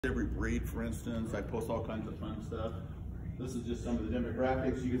Every breed, for instance. I post all kinds of fun stuff. This is just some of the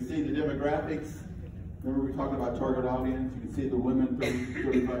demographics. You can see the demographics. Remember we talked about target audience? You can see the women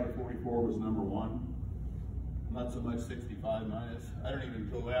 35 to 44 was #1. Not so much 65 minus. I don't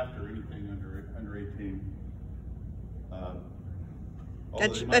even go after anything under 18.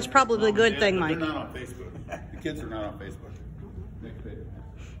 That's probably a good thing, Mike. They're not on Facebook. The kids are not on Facebook. Next page.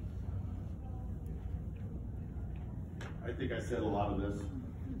 I think I said a lot of this.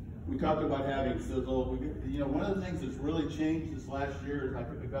 We talked about having sizzle. One of the things that's really changed this last year is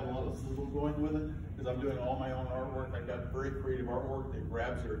I've got a lot of sizzle going with it because I'm doing all my own artwork. I've got very creative artwork that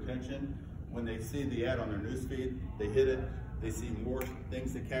grabs their attention. When they see the ad on their newsfeed, they hit it. They see more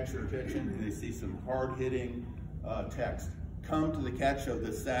things that catch their attention, and they see some hard-hitting text. Come to the Cat Show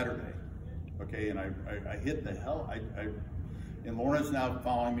this Saturday, okay? And I hit the hell. And Lauren's now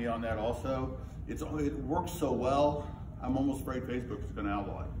following me on that also. It works so well. I'm almost afraid Facebook is going to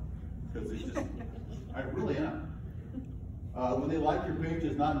outlaw it. Because it's just, I really am. When they like your page,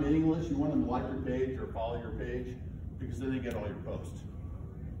 it's not meaningless. You want them to like your page or follow your page because then they get all your posts.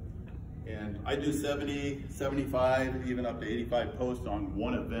 And I do 70, 75, even up to 85 posts on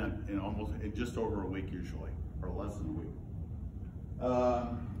one event in just over a week usually, or less than a week.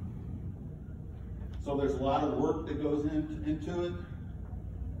 So there's a lot of work that goes into it.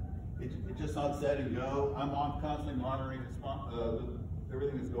 It's just not set and go. I'm constantly monitoring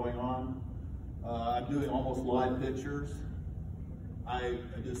everything that's going on. I'm doing almost live pictures. I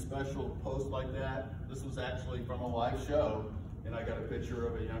do special posts like that. This was actually from a live show, and I got a picture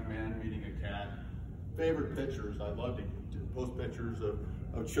of a young man meeting a cat. Favorite pictures, I'd love to post pictures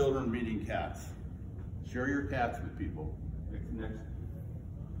of children meeting cats. Share your cats with people. Next.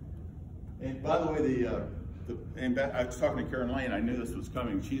 And by the way, I was talking to Karen Lane, I knew this was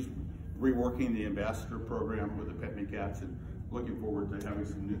coming. She's reworking the ambassador program with the Pet Me Cats, and looking forward to having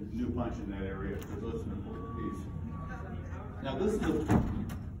some new punch in that area because that's an important piece. Now this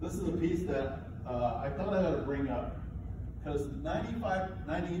is a piece that I thought I ought to bring up because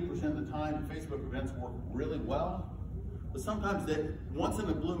 98% of the time Facebook events work really well, but sometimes once in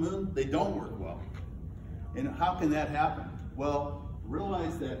a blue moon they don't work well. And how can that happen? Well,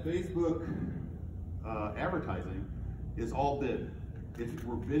 realize that Facebook advertising is all bid.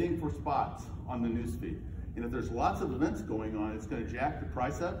 We're bidding for spots on the newsfeed. And if there's lots of events going on, it's going to jack the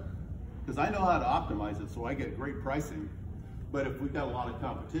price up because I know how to optimize it so I get great pricing. But if we've got a lot of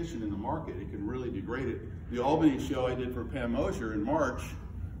competition in the market, it can really degrade it. The Albany show I did for Pam Mosier in March,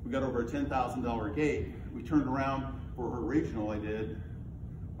 we got over a $10,000 gate. We turned around for her regional I did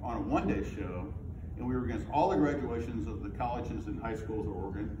on a one-day show, and we were against all the graduations of the colleges and high schools of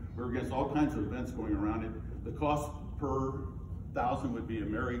Oregon. We were against all kinds of events going around it. The cost per 1,000 would be a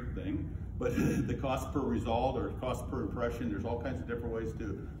merry thing. But the cost per result or cost per impression, there's all kinds of different ways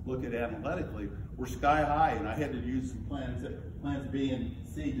to look at it analytically. We're sky high, and I had to use some plans B and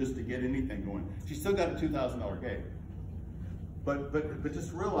C just to get anything going. She still got a $2,000 gate. But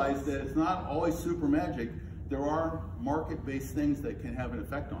just realize that it's not always super magic. There are market-based things that can have an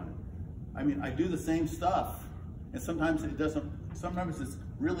effect on it. I mean, I do the same stuff, and sometimes it doesn't. Sometimes it's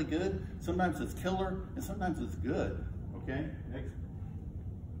really good, sometimes it's killer, and sometimes it's good. Okay, next.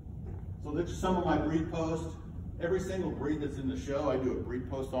 So that's some of my breed posts. Every single breed that's in the show, I do a breed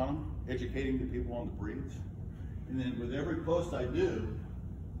post on them, educating the people on the breeds. And then with every post I do,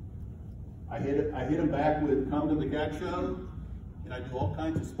 I hit them back with "Come to the Cat Show," and I do all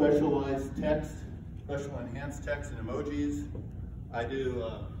kinds of specialized text, special enhanced text and emojis. I do,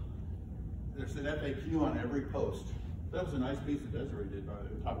 there's an FAQ on every post. That was a nice piece that Desiree did by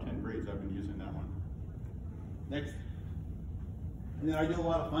the top 10 breeds. I've been using that one. Next. And then I do a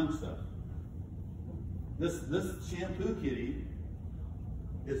lot of fun stuff. This shampoo kitty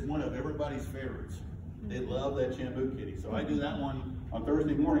is one of everybody's favorites. They love that shampoo kitty. So I do that one on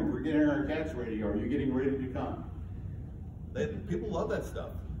Thursday morning. We're getting our cats ready. Are you getting ready to come? People love that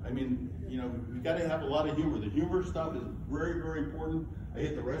stuff. I mean, we've got to have a lot of humor. The humor stuff is very, very important. I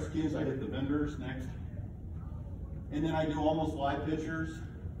hit the rescues, I hit the vendors next. And then I do almost live pictures.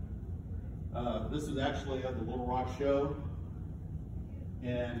 This is actually at the Little Rock show.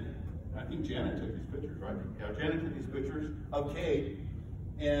 And I think Janet took these pictures, right? Yeah, Janet took these pictures of Kate,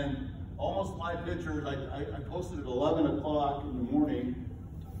 and almost live pictures. I posted at 11 o'clock in the morning,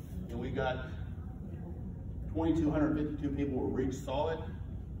 and we got 2,252 people who reached, saw it.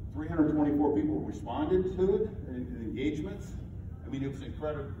 324 people responded to it in engagements. I mean, it was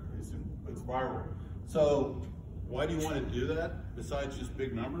incredible. It's viral. So why do you want to do that besides just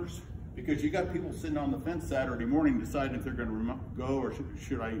big numbers? Because you got people sitting on the fence Saturday morning deciding if they're going to go or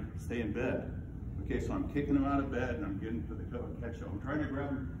should I stay in bed. Okay, so I'm kicking them out of bed and I'm getting to the catch show. I'm trying to grab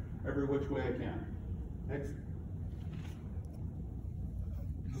them every which way I can. Next.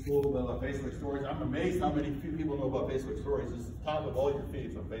 Just a little bit about Facebook stories. I'm amazed how many people know about Facebook stories. This is the top of all your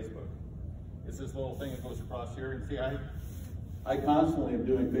feeds on Facebook. It's this little thing that goes across here. And see, I constantly am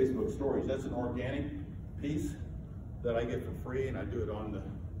doing Facebook stories. That's an organic piece that I get for free, and I do it on the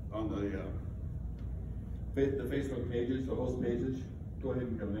Facebook pages, the host pages. Go ahead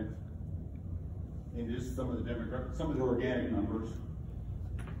and go next. And just some of the demographics, some of the organic numbers.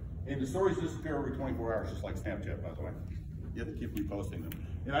 And the stories disappear every 24 hours, just like Snapchat, by the way. You have to keep reposting them.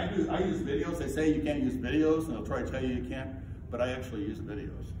 And I use videos. They say you can't use videos, and they'll try to tell you can't, but I actually use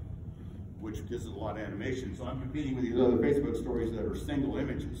videos, which gives it a lot of animation. So I'm competing with these other Facebook stories that are single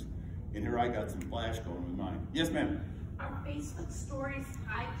images. And here I got some flash going with mine. Yes, ma'am? Are Facebook stories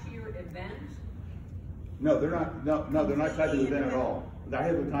tied to your event? No, they're not. No, they're not tied to the event at all. I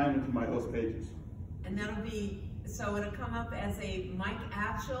have the time into my host pages. And that'll be, so it'll come up as a Mike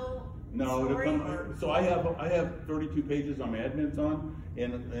Atchell No, story? So I have 32 pages I'm admins on,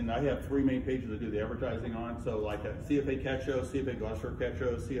 and I have 3 main pages I do the advertising on. So like CFA cat shows, CFA Gloucester cat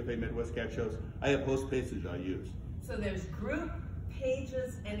shows, CFA Midwest cat shows. I have host pages I use. So there's group,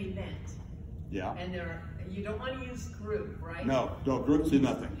 pages, and event. Yeah. And you don't want to use group, right? No, groups do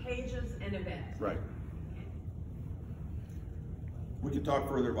nothing. Pages and event. Right. We could talk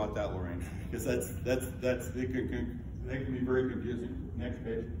further about that, Lorraine, because it can be very confusing. Next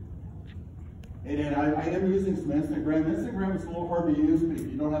page. And then I am using some Instagram. Instagram is a little hard to use, but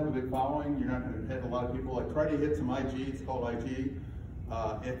if you don't have a big following, you're not going to hit a lot of people. I try to hit some IG. It's called IG.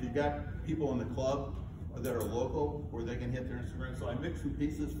 If you got people in the club that are local, where they can hit their Instagram, so I mix some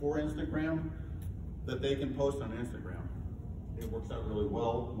pieces for Instagram that they can post on Instagram. It works out really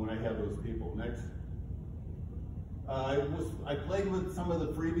well when I have those people. Next. I played with some of the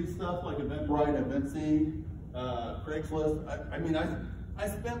freebie stuff like Eventbrite, Eventsy, Craigslist. I mean, I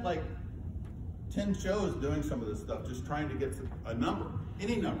spent like 10 shows doing some of this stuff, just trying to get a number,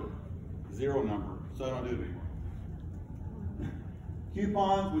 any number, 0 number, so I don't do it anymore.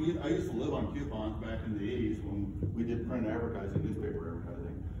 Coupons, I used to live on coupons back in the 80s when we did print advertising, newspaper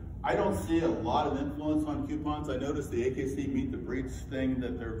advertising. I don't see a lot of influence on coupons. I noticed the AKC Meet the Breeds thing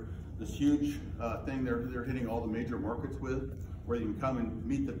that they're this huge thing they're hitting all the major markets with, where you can come and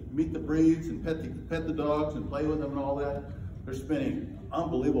meet the breeds and pet the dogs and play with them and all that. They're spending an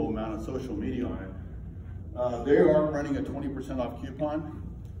unbelievable amount of social media on it. They are running a 20% off coupon,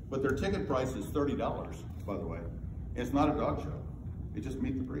 but their ticket price is $30, by the way. It's not a dog show. It just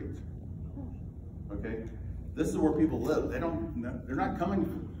Meet the Breeds. Okay, this is where people live. They're not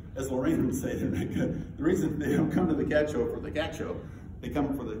coming, as Lorraine would say. The reason they don't come to the cat show for the cat show. They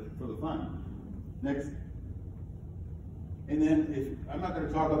come for the fun. Next. And then I'm not going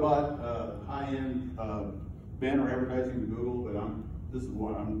to talk about high-end banner advertising to Google, but this is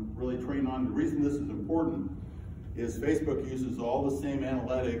what I'm really trained on. The reason this is important is Facebook uses all the same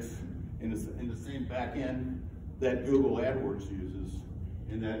analytics in the same back end that Google AdWords uses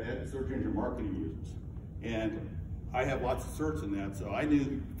and that search engine marketing uses. And I have lots of certs in that, so I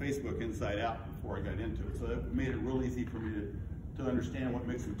knew Facebook inside out before I got into it. So that made it real easy for me to understand what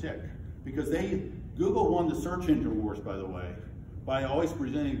makes them tick. Because Google won the search engine wars, by the way, by always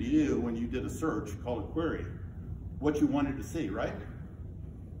presenting to you when you did a search, called a query, what you wanted to see, right?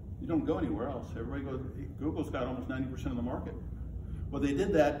 You don't go anywhere else. Everybody goes, Google's got almost 90% of the market. Well, they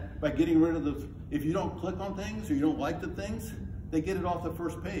did that by getting rid of if you don't click on things or you don't like the things, they get it off the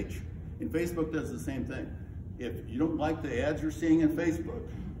first page. And Facebook does the same thing. If you don't like the ads you're seeing in Facebook,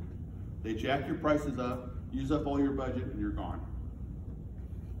 they jack your prices up, use up all your budget, and you're gone.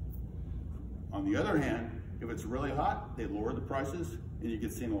 On the other hand, if it's really hot, they lower the prices and you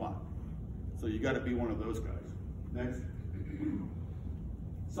get seen a lot. So you got to be one of those guys. Next.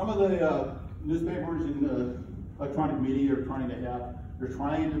 Some of the newspapers in the electronic media are trying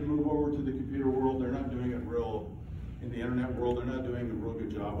to move over to the computer world. They're not doing it real, in the internet world, they're not doing a real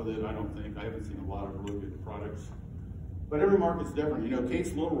good job with it, I don't think. I haven't seen a lot of really good products. But every market's different. You know, Kate's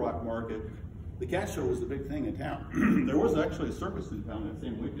Little Rock market, the cat show was the big thing in town. There was actually a circus in town that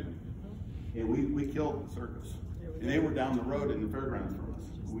same weekend. And we killed the circus. And they were down the road in the fairgrounds from us.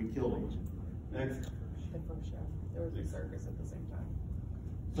 We killed them. Next. The first show. There was a circus at the same time.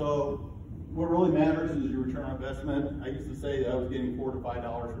 So what really matters is your return on investment. I used to say that I was getting $4 to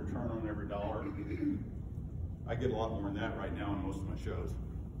 $5 return on every dollar. I get a lot more than that right now on most of my shows.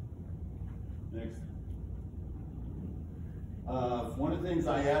 Next. One of the things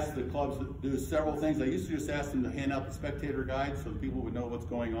I asked the clubs to do is several things. I used to just ask them to hand out the spectator guide so that people would know what's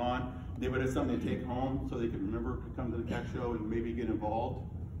going on. They would have something to take home so they could remember to come to the cat show and maybe get involved.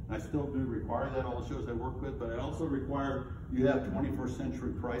 I still do require that, all the shows I work with, but I also require you have 21st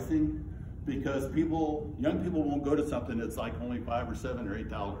century pricing, because young people won't go to something that's like only $5 or $7 or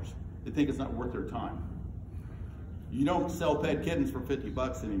 $8. They think it's not worth their time. You don't sell pet kittens for 50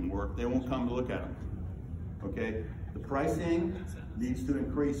 bucks anymore. They won't come to look at them, okay? The pricing needs to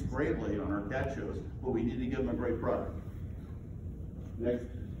increase greatly on our cat shows, but we need to give them a great product. Next.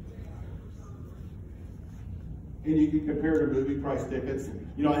 And you can compare to movie price tickets.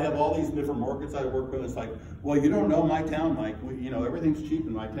 You know, I have all these different markets I work with. It's like, well, you don't know my town, Mike. You know, everything's cheap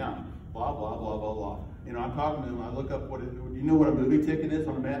in my town. Blah, blah, blah, blah, blah. You know, I'm talking to them, I look up you know what a movie ticket is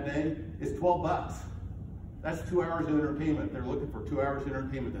on a matinee? It's 12 bucks. That's 2 hours of entertainment. They're looking for 2 hours of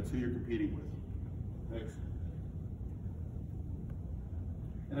entertainment. That's who you're competing with. Next.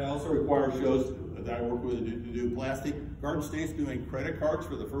 And I also require shows that I work with to do plastic. Garden State's doing credit cards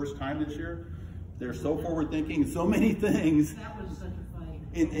for the first time this year. They're so forward thinking, so many things. That was such a fight.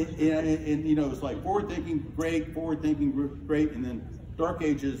 And you know, it's like forward thinking, great, and then dark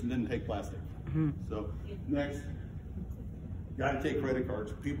ages, and then take plastic. So, next. Got to take credit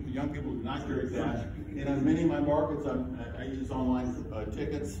cards. Young people do not carry cash. And in many of my markets, I use online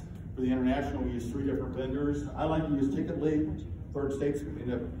tickets. For the international, we use 3 different vendors. I like to use TicketLeap. Garden States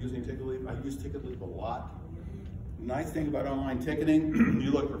end up using TicketLeap. I use TicketLeap a lot. Nice thing about online ticketing,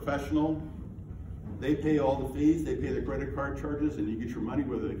 you look professional. They pay all the fees, they pay the credit card charges, and you get your money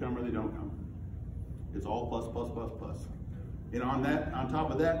whether they come or they don't come. It's all plus, plus, plus, plus. And on top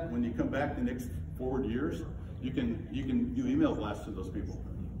of that, when you come back the next forward years, you can do email blasts to those people.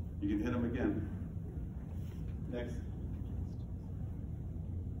 You can hit them again. Next.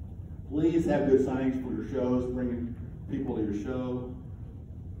 Please have good signage for your shows, bringing people to your show,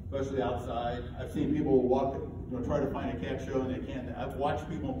 especially outside. I've seen people walk, try to find a cat show and they can't. I've watched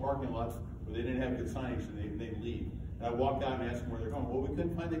people in parking lots where they didn't have good signage and they leave. And I walk out and ask them where they're going. Well, we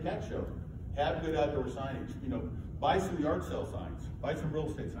couldn't find the cat show. Have good outdoor signage. Buy some yard sale signs. Buy some real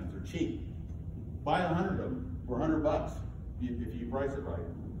estate signs. They're cheap. Buy 100 of them for $100 if you price it right.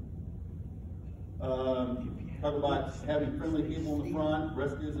 Talk about having friendly people in the front,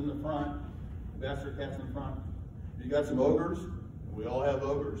 rescues in the front, bastard cats in the front. You got some ogres. We all have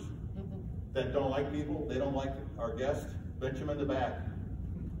ogres that don't like people. They don't like our guests. Bench them in the back.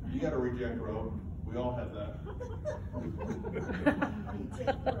 You got a reject row. We all have that.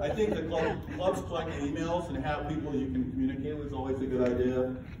 I think the clubs collecting emails and have people you can communicate with is always a good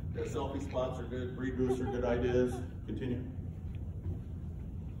idea. The selfie spots are good. Breed boosts are good ideas. Continue.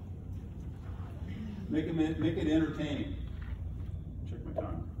 Make it entertaining. Check my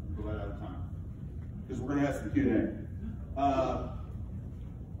time. Go right out of time. Because we're going to have some Q&A.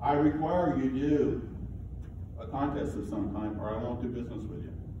 I require you do a contest of some kind, or I won't do business with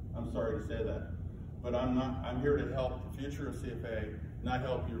you. I'm sorry to say that. But I'm here to help the future of CFA, not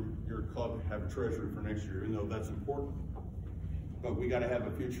help your club have a treasury for next year, even though that's important. But we got to have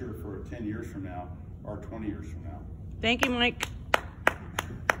a future for 10 years from now, or 20 years from now. Thank you, Mike.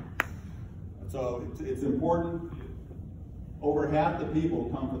 So it's important. Over half the people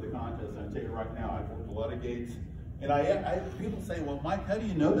come for the contest. I tell you right now, I've worked a lot of gates. And people say, well, Mike, how do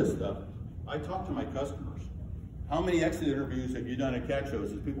you know this stuff? I talk to my customers. How many exit interviews have you done at cat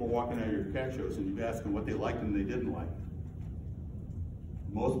shows as people are walking out of your cat shows and you've asked them what they liked and they didn't like?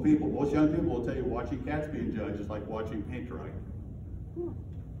 Most young people will tell you watching cats being judged is like watching paint dry.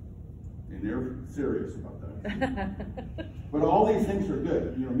 And they're serious about that. But all these things are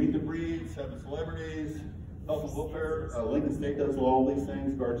good. Meet the breeds, have the celebrities, health and welfare. Lincoln State does all these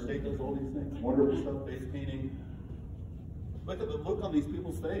things. Garden State does all these things. Wonderful stuff, face painting. Look at the look on these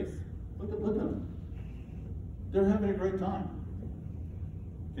people's face. Look at them. They're having a great time.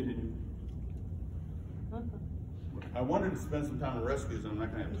 Continue. I wanted to spend some time on rescues, and I'm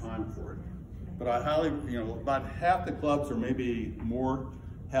not going to have time for it. But I highly, about half the clubs or maybe more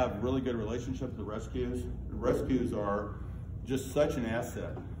have really good relationships with the rescues. The rescues are just such an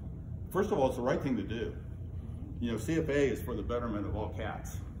asset. First of all, it's the right thing to do. CFA is for the betterment of all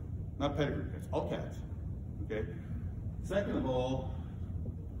cats, not pedigree cats, all cats. Okay. Second of all,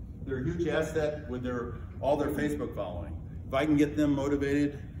 they're a huge asset with all their Facebook following. If I can get them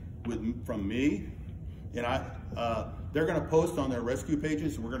motivated from me, and they're going to post on their rescue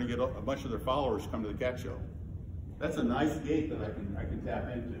pages, and we're going to get a bunch of their followers come to the cat show. That's a nice gate that I can tap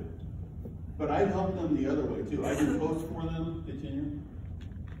into. But I help them the other way too. I do posts for them. Continue.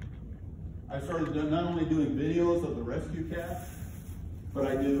 I started not only doing videos of the rescue cats, but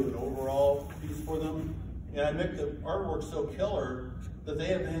I do an overall piece for them. And I make the artwork so killer that they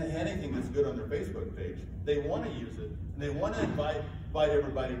haven't had anything that's good on their Facebook page. They want to use it. And they want to invite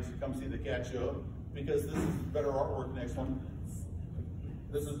everybody to come see the cat show because this is better artwork next one.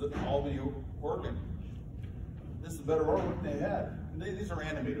 This is all the working. This is better artwork than they had. These are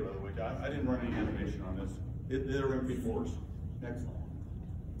animated, by the way. I didn't run any animation on this. They're MP4s. Next.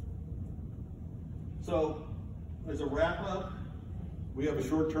 So, as a wrap up, we have a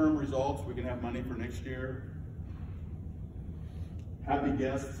short-term results. We can have money for next year. Happy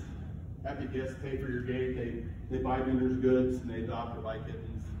guests. Happy guests pay for your gate. They buy vendors' goods and they adopt or buy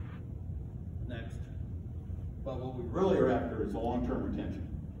kittens. Next. But what we really are after is a long-term retention.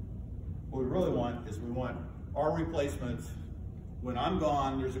 What we really want is we want our replacements. When I'm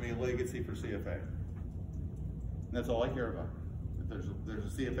gone, there's going to be a legacy for CFA. And that's all I care about. If there's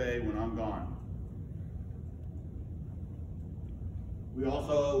a CFA when I'm gone. We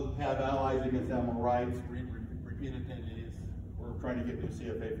also have allies against animal rights, repeat attendees. We're trying to get new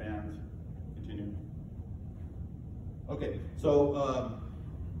CFA fans. Continue. Okay, so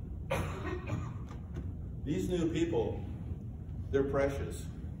these new people, they're precious.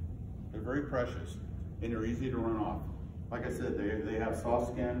 They're very precious, and they're easy to run off. Like I said, they have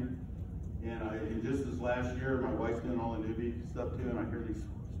soft skin, and just this last year, my wife's doing all the newbie stuff too, and I hear these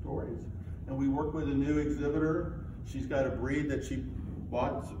stories. And we work with a new exhibitor. She's got a breed that she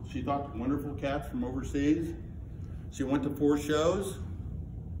bought. She thought wonderful cats from overseas. She went to 4 shows.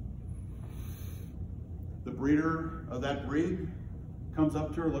 The breeder of that breed comes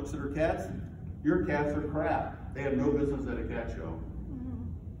up to her, looks at her cats. Your cats are crap. They have no business at a cat show.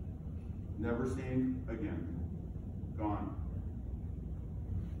 Never seen again. Gone.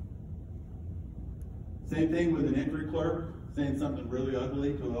 Same thing with an entry clerk saying something really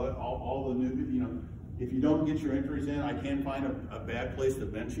ugly to all the new, if you don't get your entries in, I can't find a bad place to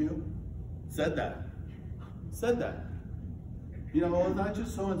bench you. Said that. Said that. Well, it's not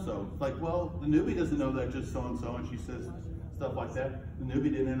just so-and-so. It's like, well, the newbie doesn't know that just so-and-so, and she says stuff like that. The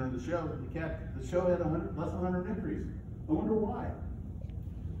newbie didn't enter the show. The show had less than 100 entries. I wonder why.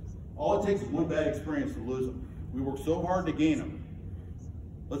 All it takes is one bad experience to lose them. We work so hard to gain them.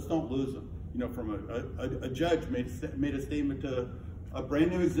 Let's don't lose them. From a judge made a statement to a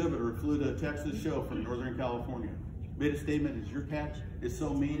brand new exhibitor who flew to a Texas show from Northern California. Made a statement, your cat is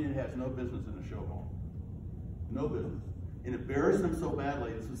so mean it has no business in a show hall. No business. And embarrassed them so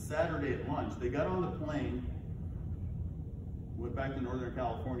badly. This was Saturday at lunch. They got on the plane, went back to Northern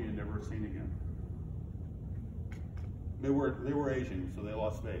California and never seen again. They were Asian, so they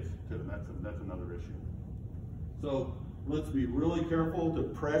lost face too. That's another issue. So let's be really careful to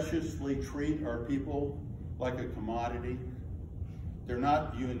preciously treat our people like a commodity. They're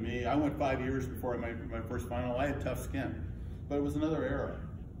not you and me. I went 5 years before I made my first final. I had tough skin, but it was another era.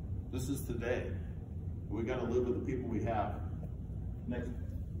 This is today. We got to live with the people we have. Next.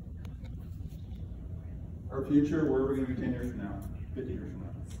 Our future, where are we going to be 10 years from now, 50 years from now?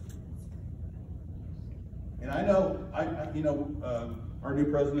 And I know, our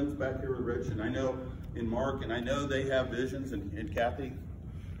new president's back here with Rich, and I know in Mark, and I know they have visions, and Kathy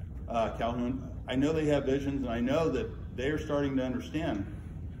Calhoun, I know they have visions, and I know that they are starting to understand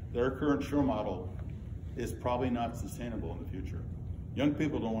their current show model is probably not sustainable in the future. Young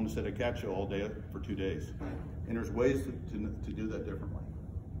people don't want to sit at a cat show all day for 2 days. And there's ways to do that differently.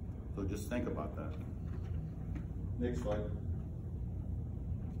 So just think about that. Next slide.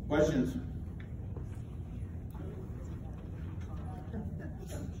 Questions?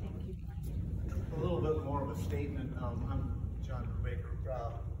 A little bit more of a statement. I'm John Baker.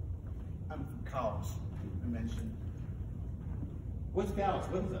 I'm from Cows, I mentioned. What's cows?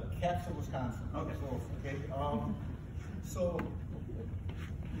 What is that? Castle, Wisconsin. Okay. So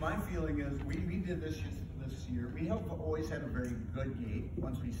my feeling is we did this year. We have always had a very good gate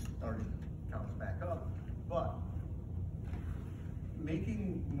once we started Cows back up, but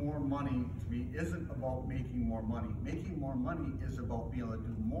making more money to me isn't about making more money. Making more money is about being able to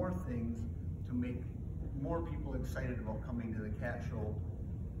do more things to make more people excited about coming to the cat show,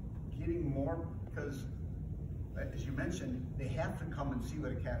 getting more, because as you mentioned, they have to come and see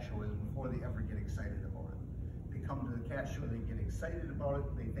what a cat show is before they ever get excited about it. They come to the cat show, they get excited about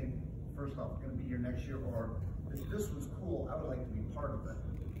it, they think, first off, it's going to be here next year, or if this was cool, I would like to be part of it.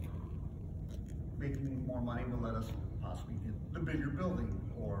 Making more money will let us possibly get the bigger building,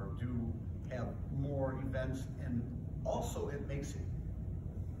 or have more events, and also it makes it,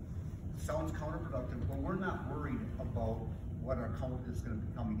 sounds counterproductive, but we're not worried about what our count is going to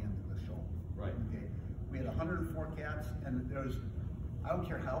be coming into the show. Right. Okay. We had 104 cats, and I don't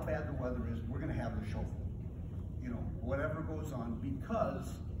care how bad the weather is, we're going to have the show. Whatever goes on, because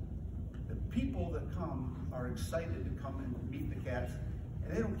the people that come are excited to come and meet the cats,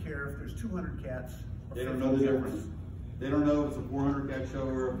 and they don't care if there's 200 cats. They don't know the difference. They don't know if it's a 400 cat show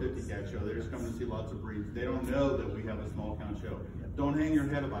or a 50 cat show. They're just coming to see lots of breeds. They don't know that we have a small count show. Don't hang your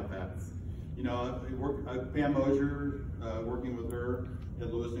head about that. You know, Pam Mosier, working with her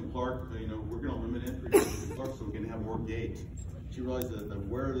at Lewis and Clark, you know, we're going to limit entry to Lewis and Clark so we can have more gate. She realized that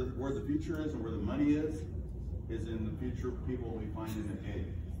where the future is and where the money is in the future people we find in the gate.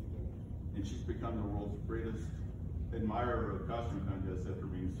 And she's become the world's greatest admirer of costume contests after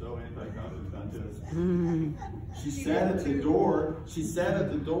being so anti-costume contest. She sat at the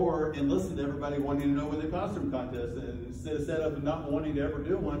door and listened to everybody wanting to know what the costume contest, and instead of not wanting to ever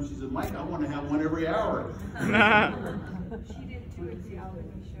do one, she said, Mike, I want to have one every hour. She did 2 at the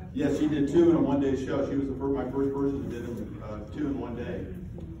Albany show. Yes, she did 2 in a one-day show. She was my first person who did 2 in one day.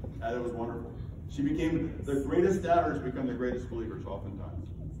 It was wonderful. She became, the greatest doubters become the greatest believers oftentimes.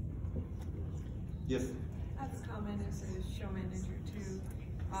 Yes? I have a comment as a show manager too.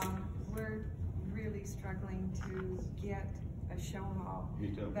 We're really struggling to get a show hall. Me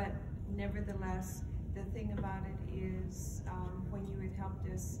too. But nevertheless, the thing about it is when you had helped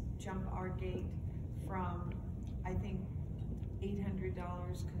us jump our gate from, I think, $800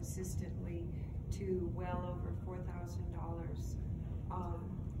 consistently to well over $4,000.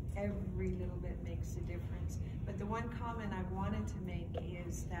 Every little bit makes a difference. But the one comment I wanted to make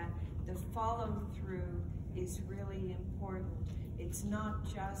is that the follow-through is really important. It's not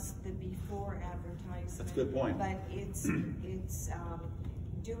just the before advertisement. That's a good point. But it's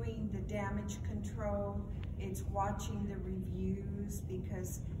doing the damage control. It's watching the reviews,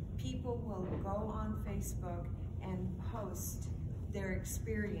 because people will go on Facebook and post their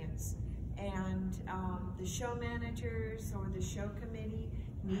experience. And the show managers or the show committee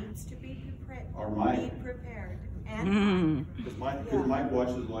needs to be prepared. And Because Mike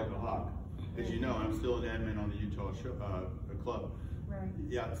watches like a hawk. As you know, I'm still an admin on the Utah show, club. right.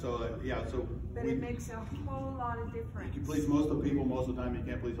 Yeah, so But it makes a whole lot of difference. you can please most of the people most of the time. You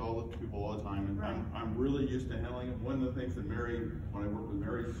can't please all the people all the time. And Right. I'm really used to handling it. One of the things that Mary, when I work with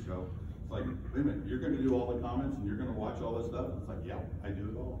Mary's show, it's like, wait a minute, you're going to do all the comments and you're going to watch all this stuff? It's like, yeah, I do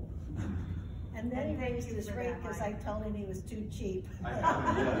it all. And then he Thank raised you his for rate that, because Mike. I told him he was too cheap. I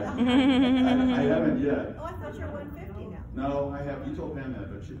haven't yet. I haven't yet. Oh, I thought you were 150 now. No, I have. You told Pam that,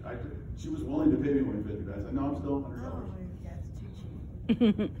 but she was willing to pay me $150. I said, no, I'm still $100. Oh, that's too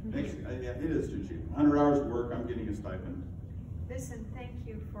cheap. Yeah, it is too cheap. 100 hours of work, I'm getting a stipend. Listen, thank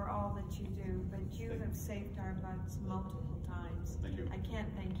you for all that you do, but you have saved our butts multiple times. Thank you. I can't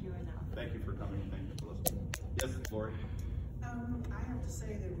thank you enough. Thank you for coming. Thank you for listening. Yes, Lori. I have to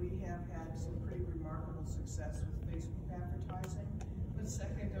say that we have had some pretty remarkable success with Facebook advertising. But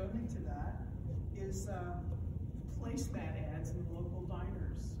second only to that is placemat ads in local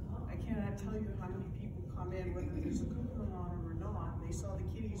diners. I cannot tell you how many people come in, whether there's a coupon on them or not. They saw the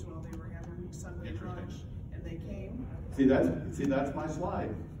kiddies while they were having Sunday brunch, and they came. See, that's my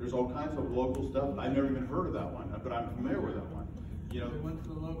slide. There's all kinds of local stuff. I've never even heard of that one, but I'm familiar with that one. You know, We went to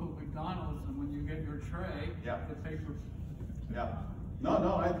the local McDonald's, and when you get your tray, Yeah. the paper. yeah.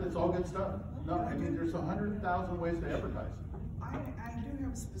 No, it's all good stuff. No, I mean, there's 100,000 ways to advertise. I do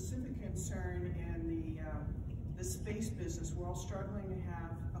have a specific concern in the space business. We're all struggling to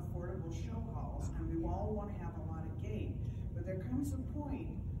have affordable show halls, and we all want to have a lot of gate. But there comes a point.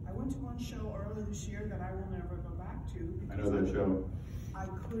 I went to one show earlier this year that I will never go back to. I know that show. I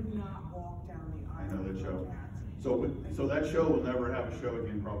could not walk down the aisle. I know that and show. look at. So that show will never have a show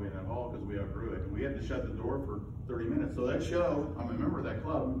again probably in that hall because we outgrew it. And we had to shut the door for 30 minutes. So that show, I'm a member of that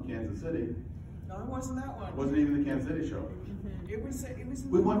club in Kansas City. No, it wasn't that one. It wasn't even the Kansas City show. It was.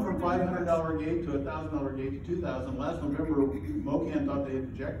 We went from $500 gate to $1,000 gate to $2,000. Last November, MoCan thought they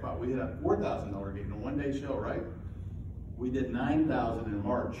hit the jackpot. We had a $4,000 gate in a one-day show, right? We did $9,000 in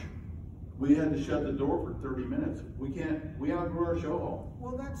March. We had to shut the door for 30 minutes. We outgrew our show hall.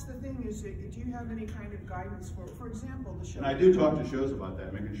 Well, that's the thing is, do you have any kind of guidance for example, the show? And I do talk to shows about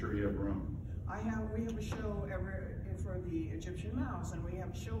that, making sure you have room. We have a show for the Egyptian mouse, and we have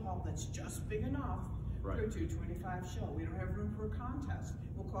a show hall that's just big enough for a 225 show. We don't have room for a contest.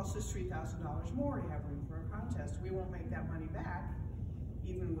 It will cost us $3,000 more to have room for a contest. We won't make that money back,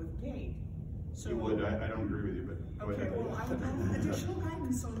 even with gate. So, You would, I don't agree with you, but go okay, ahead. well, I would like additional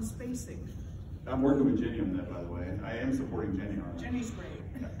guidance on the spacing. I'm working with Jenny on that, by the way. I am supporting Jenny on it. Jenny's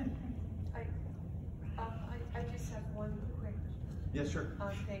great. I just have one quick Yes, sure.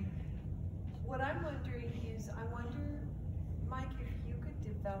 thing. What I'm wondering is, I wonder, Mike, if you could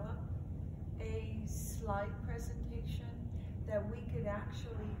develop a slide presentation that we could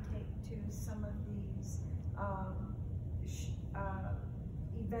actually take to some of these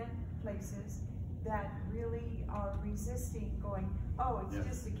event places that really are resisting going, oh, it's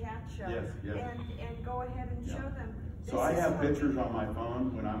just a cat show. Yes, yes. And go ahead and show them. So I have pictures on my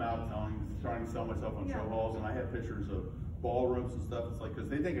phone when I'm out trying to sell myself on show halls, and I have pictures of ballrooms and stuff. It's like, because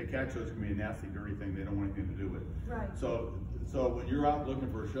they think a cat show is going to be a nasty, dirty thing they don't want anything to do with. Right. So when you're out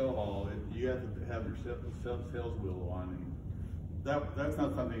looking for a show hall, you have to have your sales wheel on. And that's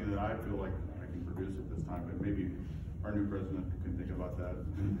not something that I feel like I can produce at this time, but maybe our new president can think about that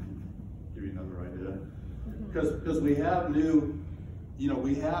and give you another idea. Because we have new,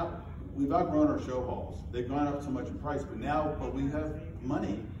 we've outgrown our show halls. They've gone up so much in price, but we have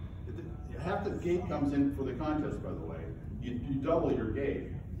money. Half the gate comes in for the contest, by the way. You double your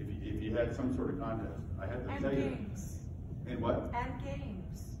gate if you had some sort of contest. I have to tell you. And games. And what? And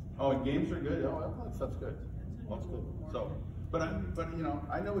games. Oh, and games are good. Oh, that stuff's good. Well, that's good. So, but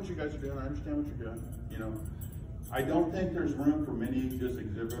I know what you guys are doing. I understand what you're doing. I don't think there's room for many just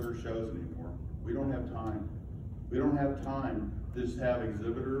exhibitor shows anymore. We don't have time. We don't have time to just have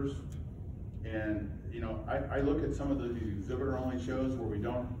exhibitors. And I look at some of these exhibitor-only shows where we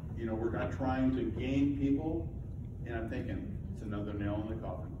don't, we're not trying to gain people, and I'm thinking it's another nail in the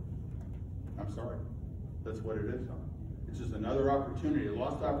coffin. I'm sorry, that's what it is. It's just another opportunity, a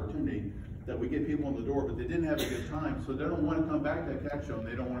lost opportunity that we get people in the door, but they didn't have a good time, so they don't want to come back to a cat show and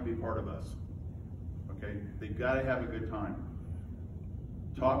they don't want to be part of us. Okay, they've got to have a good time.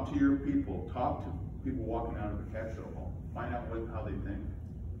 Talk to your people. Talk to people walking out of the cat show hall. Find out how they think.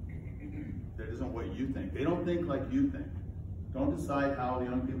 That isn't what you think. They don't think like you think. Don't decide how the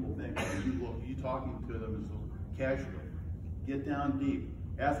young people think. You talking to them is casually. Get down deep.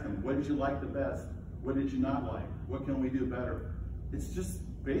 Ask them, what did you like the best? What did you not like? What can we do better? It's just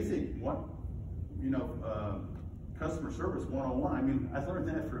basic, customer service 101. I mean, I learned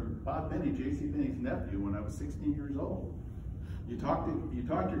that from Bob Benny, J.C. Benny's nephew, when I was 16 years old. You talk to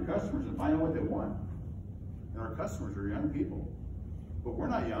your customers and find out what they want. And our customers are young people. But we're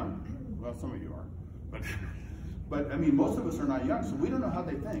not young. Well, some of you are. But I mean, most of us are not young, so we don't know how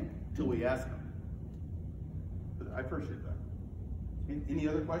they think until we ask them. But I appreciate that. Any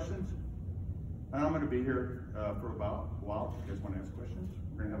other questions? And I'm going to be here for about a while. If you guys want to ask questions,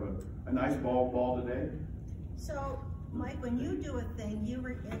 we're going to have a nice ball today. So, Mike, when you do a thing, you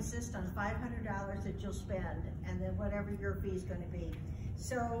insist on $500 that you'll spend, and then whatever your fee is going to be.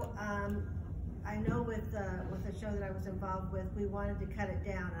 So, I know with the show that I was involved with, we wanted to cut it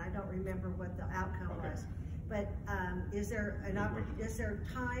down, and I don't remember what the outcome was. But is there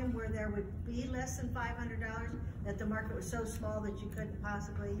a time where there would be less than $500, that the market was so small that you couldn't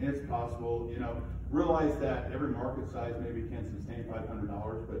possibly? It's possible. Realize that every market size maybe can't sustain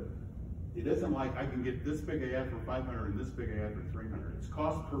 $500, but it isn't like I can get this big an ad for $500 and this big an ad for $300. It's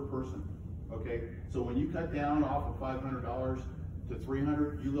cost per person. Okay, so when you cut down off of $500 to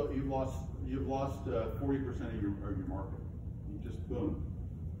 $300, you've lost 40% of your market. You just boom,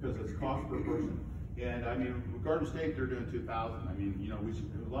 because it's cost per person. And I mean, Garden State, they're doing 2,000. I mean,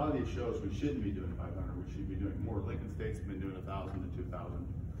 a lot of these shows we shouldn't be doing 500. We should be doing more. Lincoln State's been doing 1,000 to 2,000.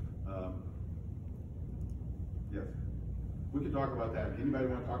 Yes, we could talk about that. Anybody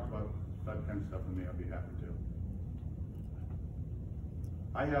want to talk about that kind of stuff with me? I'd be happy to.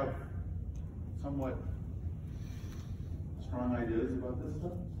 I have somewhat strong ideas about this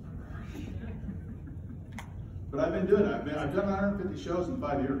stuff. But I've been doing it. I've done 150 shows in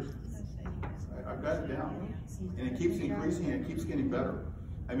 5 years. I've got it down, and it keeps increasing and it keeps getting better.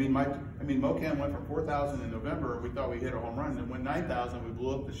 I mean, MoCam went from 4,000 in November. We thought we hit a home run, and when 9,000, we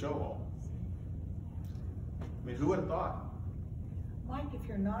blew up the show hall. I mean, who would have thought? Mike, if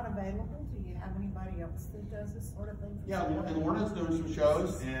you're not available, do you have anybody else that does this sort of thing? Yeah, and Lorna's doing some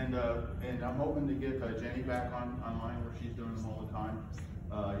shows, and I'm hoping to get Jenny back online where she's doing them all the time.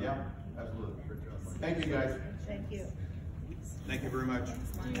 Yeah, absolutely. Thank you, guys. Thank you. Thank you very much.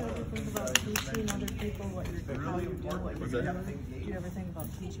 Do you ever think about teaching other people what you're doing? Do you ever think about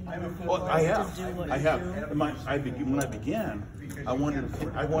teaching other people Well, I have. to do what I you have. do? When I began, I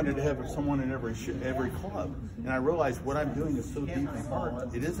wanted to have someone in every club, and I realized what I'm doing is so deep and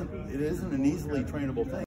hard. It isn't an easily trainable thing.